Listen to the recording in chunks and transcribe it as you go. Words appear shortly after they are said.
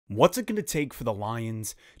What's it going to take for the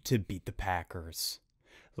Lions to beat the Packers?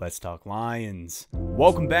 Let's Talk Lions.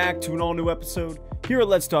 Welcome back to an all-new episode here at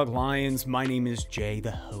Let's Talk Lions. My name is Jay,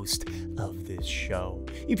 the host of this show.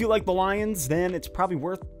 If you like the Lions, then it's probably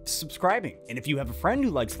worth subscribing. And if you have a friend who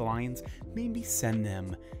likes the Lions, maybe send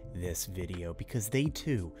them this video because they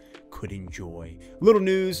too could enjoy. Little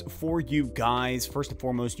news for you guys. First and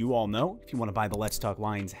foremost, you all know if you want to buy the Let's Talk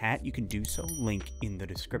Lions hat, you can do so. Link in the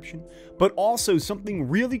description. But also something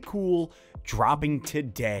really cool dropping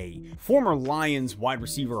today. Former Lions wide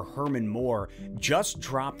receiver Herman Moore just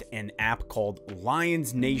dropped an app called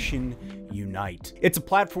Lions Nation Unite. It's a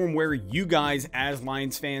platform where you guys as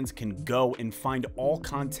Lions fans can go and find all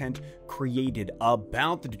content created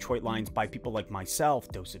about the Detroit Lions by people like myself,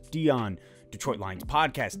 Joseph Dion, Detroit Lions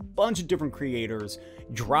podcast, a bunch of different creators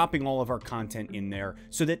dropping all of our content in there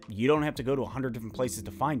so that you don't have to go to 100 different places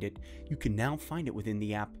to find it. You can now find it within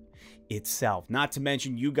the app itself. Not to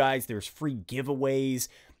mention, you guys, there's free giveaways.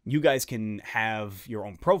 You guys can have your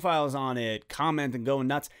own profiles on it, comment and go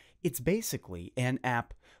nuts. It's basically an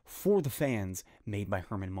app for the fans made by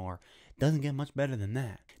Herman Moore. Doesn't get much better than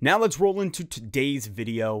that. Now let's roll into today's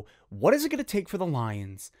video. What is it going to take for the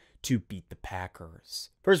Lions to beat the Packers?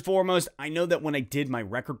 First and foremost, I know that when I did my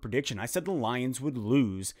record prediction, I said the Lions would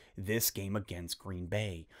lose this game against Green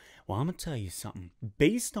Bay. Well, I'm going to tell you something.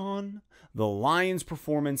 Based on the Lions'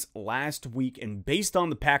 performance last week and based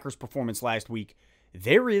on the Packers' performance last week,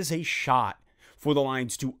 there is a shot for the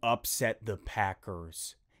Lions to upset the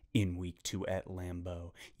Packers in week 2 at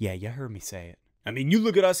Lambeau. Yeah, you heard me say it. I mean, you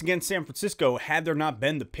look at us against San Francisco, had there not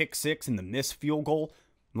been the pick six and the missed field goal,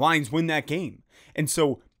 Lions win that game. And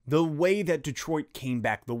so the way that Detroit came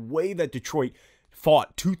back, the way that Detroit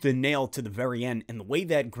fought tooth and nail to the very end, and the way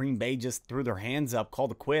that Green Bay just threw their hands up,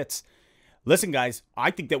 called it quits. Listen, guys, I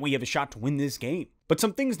think that we have a shot to win this game. But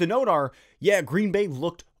some things to note are, yeah, Green Bay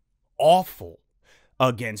looked awful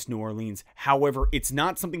against New Orleans. However, it's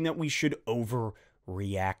not something that we should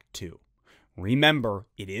overreact to. Remember,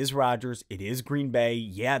 it is Rodgers, it is Green Bay.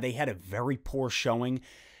 Yeah, they had a very poor showing,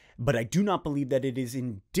 but I do not believe that it is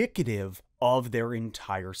indicative of their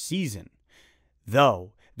entire season.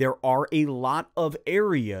 Though, there are a lot of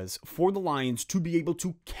areas for the Lions to be able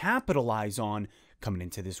to capitalize on coming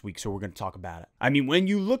into this week, so we're going to talk about it. I mean, when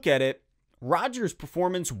you look at it, Rodgers'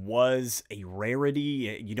 performance was a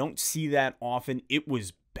rarity. You don't see that often. It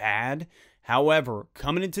was bad. However,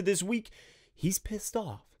 coming into this week, he's pissed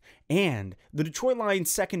off. And the Detroit Lions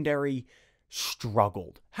secondary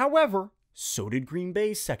struggled. However, so did Green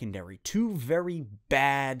Bay's secondary. Two very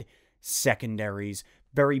bad secondaries,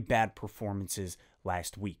 very bad performances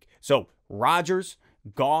last week. So Rodgers,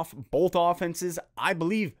 Goff, both offenses, I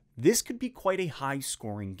believe this could be quite a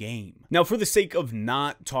high-scoring game. Now, for the sake of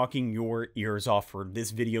not talking your ears off, for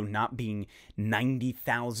this video not being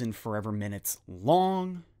 90,000 forever minutes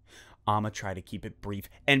long, I'm going to try to keep it brief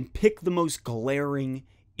and pick the most glaring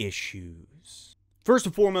issues. First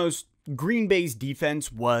and foremost, Green Bay's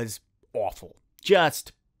defense was awful.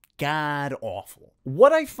 Just god-awful.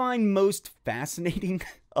 What I find most fascinating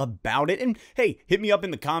about it, and hey, hit me up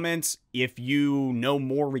in the comments if you know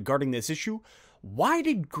more regarding this issue, why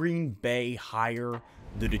did Green Bay hire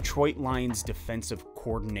the Detroit Lions defensive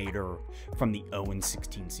coordinator from the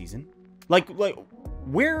 0-16 season? Like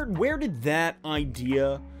where did that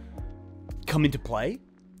idea come into play?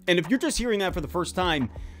 And if you're just hearing that for the first time,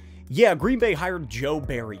 yeah, Green Bay hired Joe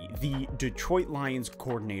Barry, the Detroit Lions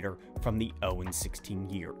coordinator from the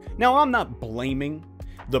 0-16 year. Now, I'm not blaming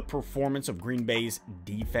the performance of Green Bay's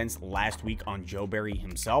defense last week on Joe Barry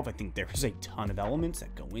himself. I think there's a ton of elements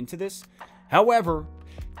that go into this. However,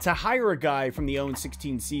 to hire a guy from the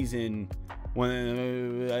 0-16 season,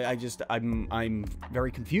 when I'm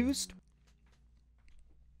very confused.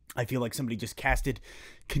 I feel like somebody just casted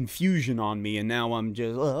confusion on me, and now I'm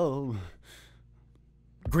just, oh.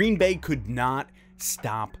 Green Bay could not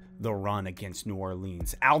stop the run against New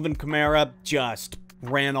Orleans. Alvin Kamara just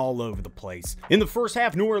ran all over the place. In the first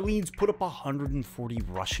half, New Orleans put up 140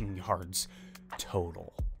 rushing yards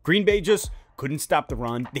total. Green Bay just couldn't stop the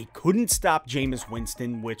run. They couldn't stop Jameis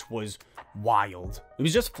Winston, which was wild. It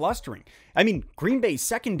was just flustering. I mean, Green Bay's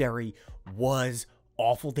secondary was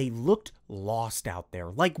awful. They looked lost out there,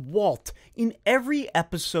 like Walt in every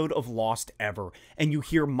episode of Lost ever, and you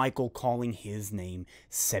hear Michael calling his name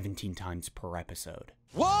 17 times per episode.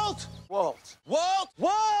 Walt! Walt! Walt!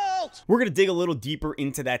 Walt! We're going to dig a little deeper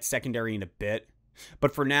into that secondary in a bit,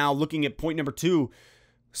 but for now, looking at point number 2,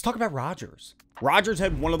 let's talk about Rodgers. Rodgers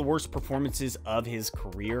had one of the worst performances of his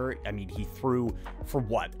career. I mean, he threw for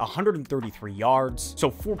what? 133 yards, so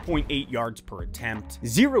 4.8 yards per attempt,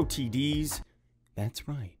 0 TDs. That's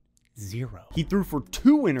right. 0. He threw for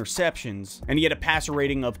 2 interceptions, and he had a passer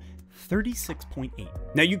rating of 36.8.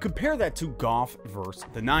 Now you compare that to Goff versus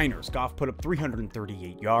the Niners. Goff put up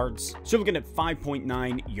 338 yards. So you're looking at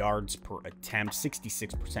 5.9 yards per attempt,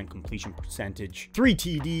 66% completion percentage, 3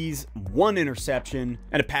 TDs, 1 interception,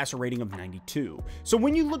 and a passer rating of 92. So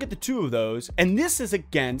when you look at the two of those, and this is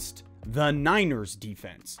against the Niners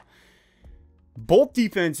defense. Both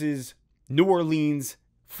defenses, New Orleans,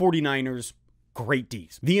 49ers, great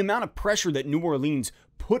Ds. The amount of pressure that New Orleans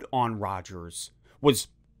put on Rodgers was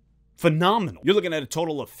phenomenal. You're looking at a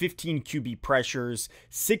total of 15 QB pressures,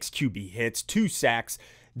 6 QB hits, 2 sacks.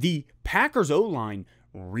 The Packers O-line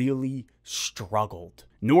really struggled.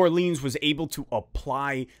 New Orleans was able to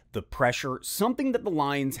apply the pressure, something that the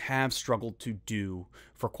Lions have struggled to do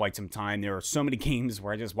for quite some time. There are so many games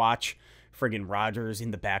where I just watch friggin' Rodgers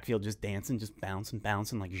in the backfield just dancing, just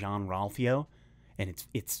bouncing like Jean-Ralphio, and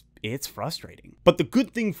it's frustrating. But the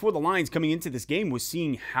good thing for the Lions coming into this game was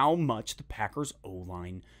seeing how much the Packers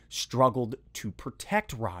O-line struggled to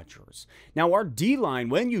protect Rodgers. Now, our D-line,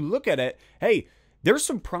 when you look at it, hey, there's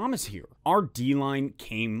some promise here. Our D-line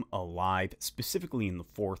came alive, specifically in the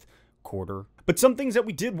fourth quarter. But some things that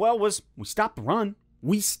we did well was we stopped the run.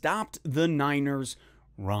 We stopped the Niners'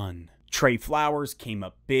 run. Trey Flowers came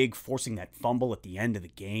up big, forcing that fumble at the end of the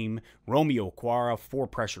game. Romeo Okwara, 4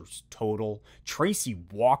 pressures total. Tracy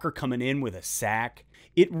Walker coming in with a sack.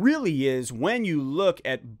 It really is, when you look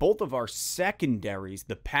at both of our secondaries,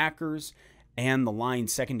 the Packers and the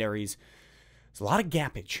Lions secondaries, there's a lot of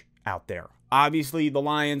gappage out there. Obviously, the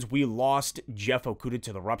Lions, we lost Jeff Okudah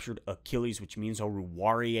to the ruptured Achilles, which means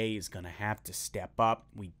Oruwariye is going to have to step up.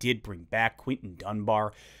 We did bring back Quinton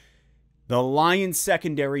Dunbar. The Lions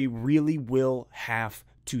secondary really will have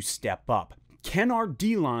to step up. Can our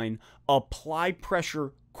D-line apply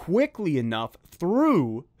pressure quickly enough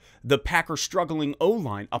through the Packers struggling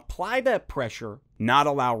O-line, apply that pressure, not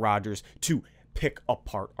allow Rodgers to pick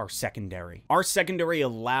apart our secondary? Our secondary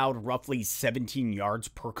allowed roughly 17 yards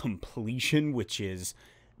per completion, which is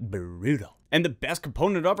brutal. And the best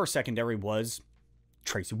component of our secondary was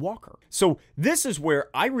Tracy Walker. So this is where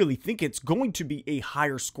I really think it's going to be a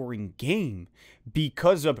higher scoring game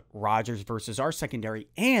because of Rodgers versus our secondary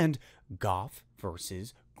and Goff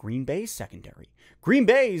versus Green Bay's secondary. Green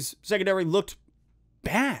Bay's secondary looked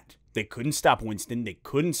bad. They couldn't stop Winston. They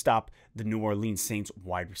couldn't stop the New Orleans Saints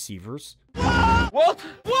wide receivers.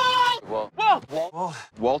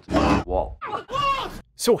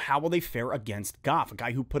 So how will they fare against Goff, a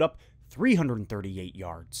guy who put up 338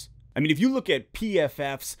 yards? I mean, if you look at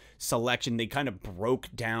PFF's selection, they kind of broke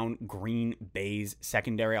down Green Bay's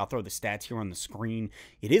secondary. I'll throw the stats here on the screen.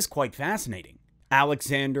 It is quite fascinating.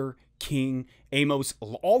 Alexander, King, Amos,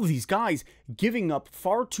 all of these guys giving up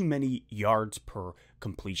far too many yards per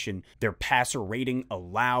completion. Their passer rating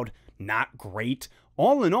allowed, not great.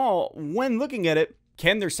 All in all, when looking at it,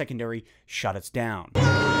 can their secondary shut us down?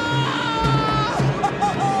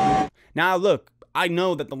 Now, look, I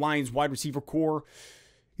know that the Lions wide receiver core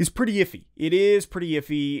is pretty iffy. It is pretty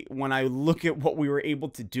iffy when I look at what we were able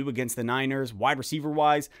to do against the Niners, wide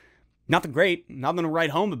receiver-wise. Nothing great, nothing to write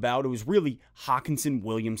home about. It was really Hockenson,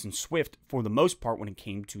 Williams, and Swift for the most part when it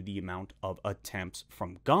came to the amount of attempts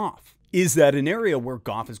from Goff. Is that an area where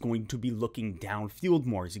Goff is going to be looking downfield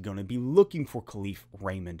more? Is he going to be looking for Khalif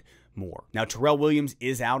Raymond more? Now, Terrell Williams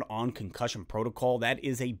is out on concussion protocol. That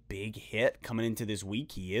is a big hit coming into this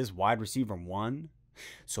week. He is wide receiver 1.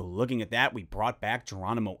 So looking at that, we brought back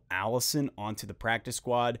Geronimo Allison onto the practice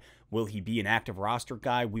squad. Will he be an active roster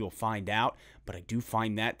guy? We will find out, but I do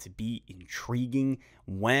find that to be intriguing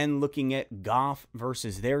when looking at Goff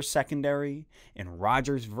versus their secondary and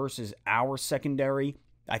Rodgers versus our secondary.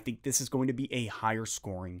 I think this is going to be a higher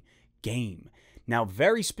scoring game. Now,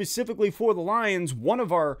 very specifically for the Lions, one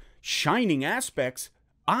of our shining aspects,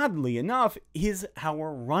 oddly enough, is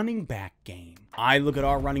our running back game. I look at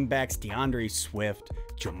our running backs, DeAndre Swift,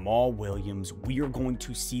 Jamal Williams. We are going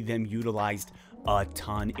to see them utilized a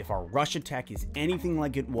ton. If our rush attack is anything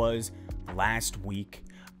like it was last week,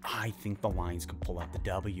 I think the Lions could pull out the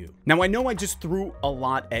W. Now, I know I just threw a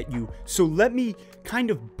lot at you, so let me kind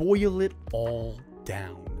of boil it all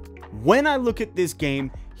down. When I look at this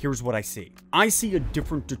game, here's what I see. I see a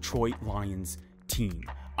different Detroit Lions team.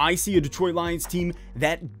 I see a Detroit Lions team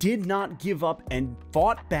that did not give up and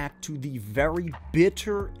fought back to the very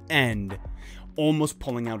bitter end, almost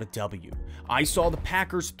pulling out a W. I saw the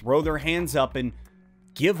Packers throw their hands up and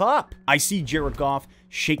give up. I see Jared Goff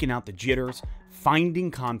shaking out the jitters, finding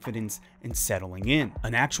confidence, and settling in.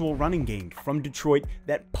 An actual running game from Detroit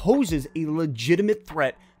that poses a legitimate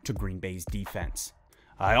threat to Green Bay's defense.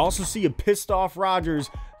 I also see a pissed off Rodgers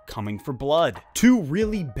coming for blood. Two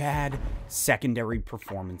really bad secondary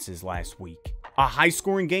performances last week. A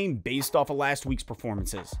high-scoring game based off of last week's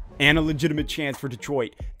performances. And a legitimate chance for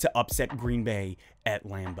Detroit to upset Green Bay at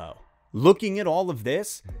Lambeau. Looking at all of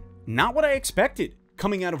this, not what I expected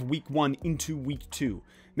coming out of week 1 into week 2.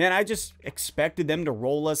 Man, I just expected them to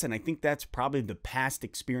roll us, and I think that's probably the past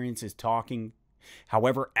experiences talking.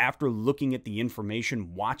 However, after looking at the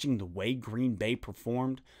information, watching the way Green Bay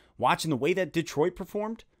performed, watching the way that Detroit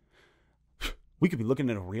performed, we could be looking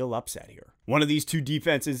at a real upset here. One of these two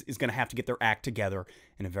defenses is going to have to get their act together,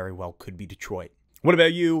 and it very well could be Detroit. What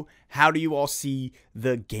about you? How do you all see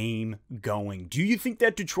the game going? Do you think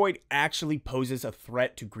that Detroit actually poses a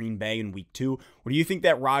threat to Green Bay in week 2? Or do you think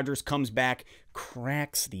that Rodgers comes back,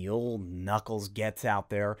 cracks the old knuckles, gets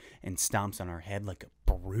out there, and stomps on our head like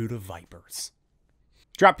a brood of vipers?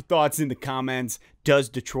 Drop your thoughts in the comments. Does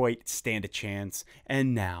Detroit stand a chance?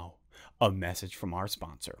 And now, a message from our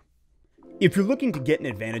sponsor. If you're looking to get an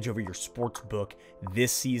advantage over your sports book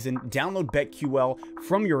this season, download BetQL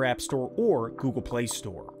from your App Store or Google Play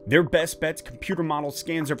Store. Their Best Bets computer model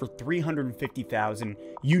scans over 350,000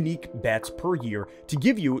 unique bets per year to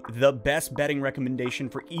give you the best betting recommendation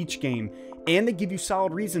for each game, and they give you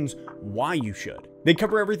solid reasons why you should. They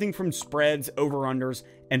cover everything from spreads, over-unders,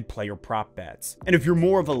 and player prop bets. And if you're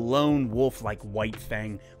more of a lone wolf like White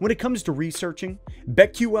Fang, when it comes to researching,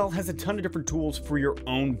 BetQL has a ton of different tools for your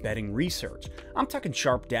own betting research. I'm talking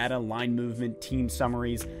sharp data, line movement, team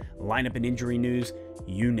summaries, lineup and injury news,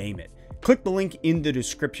 you name it. Click the link in the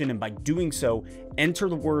description, and by doing so, enter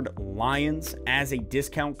the word Lions as a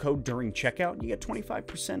discount code during checkout, and you get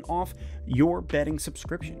 25% off your betting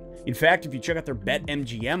subscription. In fact, if you check out their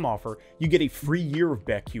BetMGM offer, you get a free year of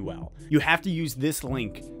BetQL. You have to use this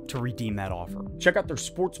link to redeem that offer. Check out their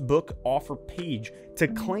sportsbook offer page to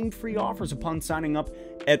claim free offers upon signing up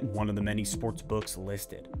at one of the many sportsbooks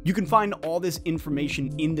listed. You can find all this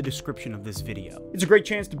information in the description of this video. It's a great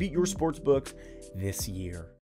chance to beat your sportsbooks this year.